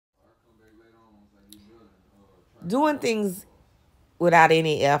doing things without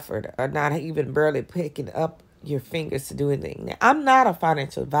any effort or not even barely picking up your fingers to do anything. Now, I'm not a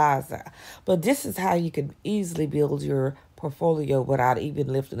financial advisor, but this is how you can easily build your portfolio without even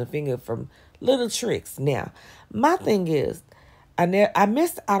lifting a finger from little tricks. Now, my thing is, I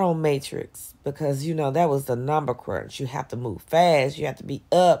missed out on Matrix because, that was the number crunch. You have to move fast. You have to be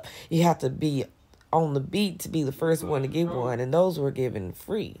up. You have to be on the beat to be the first one to get one. And those were given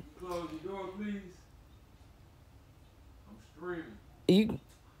free. Close the door, please. I'm screaming.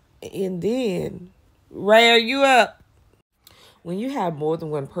 And then, Ray, are you up? When you have more than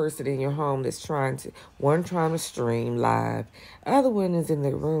one person in your home that's one trying to stream live, other one is in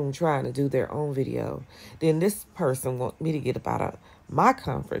their room trying to do their own video, then this person wants me to get up out of my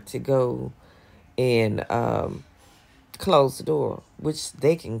comfort to go and close the door, which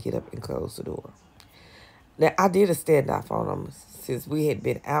they can get up and close the door. Now, I did a standoff on them since we had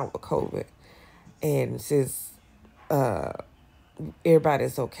been out with COVID, and since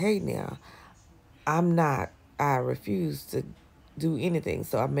everybody's okay now, I refuse to do anything,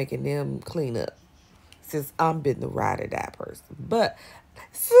 so I'm making them clean up since I'm been the ride or die person. But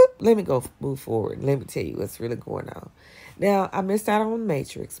let me go move forward. Let me tell you what's really going on. Now, I missed out on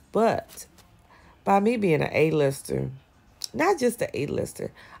Matrix, but by me being an A-lister, not just an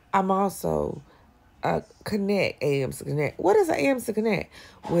A-lister, I'm also a Connect, AMC Connect. What is an AMC Connect?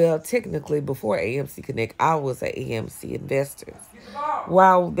 Well, technically, before AMC Connect, I was an AMC investor.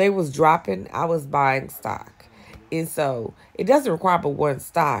 While they was dropping, I was buying stock. And so it doesn't require but one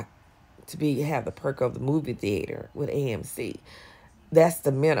stock to have the perk of the movie theater with AMC. That's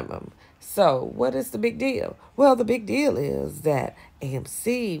the minimum. So what is the big deal? Well, the big deal is that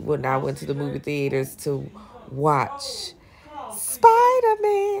AMC, when I went to the movie theaters to watch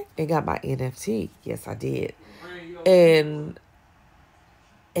Spider-Man and got my NFT. Yes, I did. And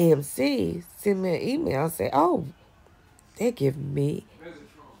AMC sent me an email and said, oh, they're giving me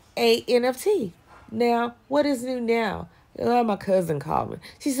a NFT. Now, what is new now? My cousin called me.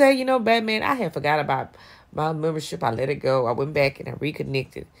 She said, Batman, I had forgot about my membership. I let it go. I went back and I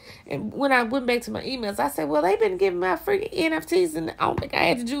reconnected. And when I went back to my emails, I said, well, they've been giving me free NFTs and the only thing I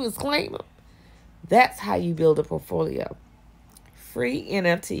had to do is claim them. That's how you build a portfolio. Free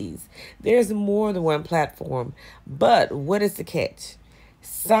NFTs. There's more than one platform. But what is the catch?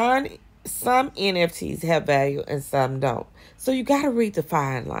 Some NFTs have value and some don't. So you got to read the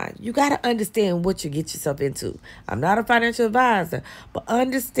fine line. You got to understand what you get yourself into. I'm not a financial advisor, but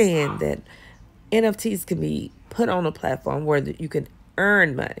understand that NFTs can be put on a platform where you can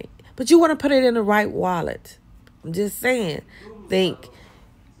earn money. But you want to put it in the right wallet. I'm just saying,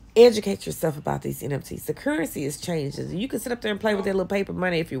 educate yourself about these NFTs. The currency is changing. You can sit up there and play with that little paper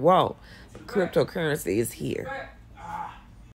money if you want. But cryptocurrency is here.